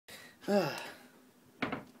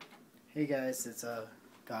Hey guys, it's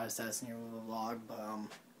God Assassin here with a vlog, but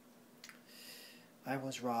I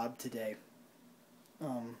was robbed today.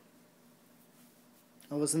 I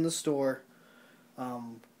was in the store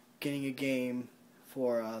getting a game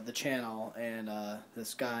for the channel, and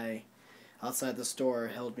this guy outside the store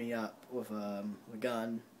held me up with a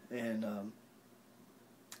gun, and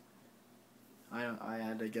I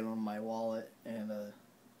had to give him my wallet, and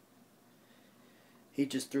he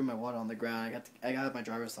just threw my wallet on the ground. I got my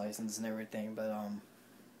driver's license and everything, but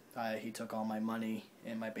he took all my money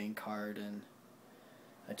and my bank card, and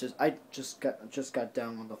I just got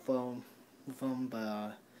down on the phone with him.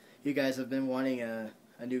 But you guys have been wanting a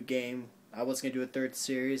new game. I was gonna do a third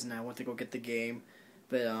series, and I went to go get the game,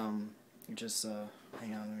 but just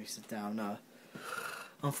hang on, let me sit down.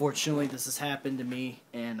 Unfortunately, this has happened to me,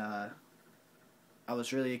 and I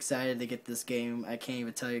was really excited to get this game. I can't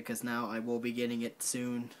even tell you, because now I will be getting it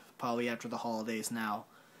soon, probably after the holidays now.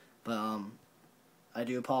 But I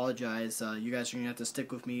do apologize. You guys are going to have to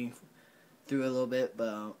stick with me through a little bit,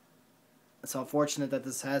 but it's unfortunate that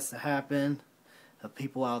this has to happen. The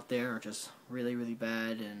people out there are just really, really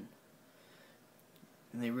bad, and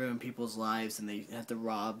they ruin people's lives, and they have to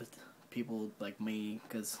rob people like me,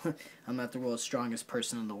 because I'm not the world's strongest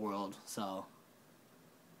person in the world, so...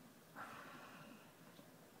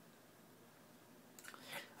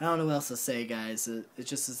 I don't know what else to say, guys. It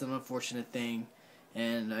just is an unfortunate thing,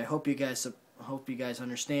 and I hope you guys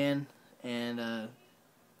understand, and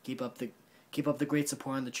keep up the great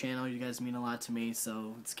support on the channel. You guys mean a lot to me,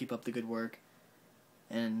 so let's keep up the good work.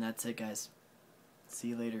 And that's it, guys. See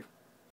you later.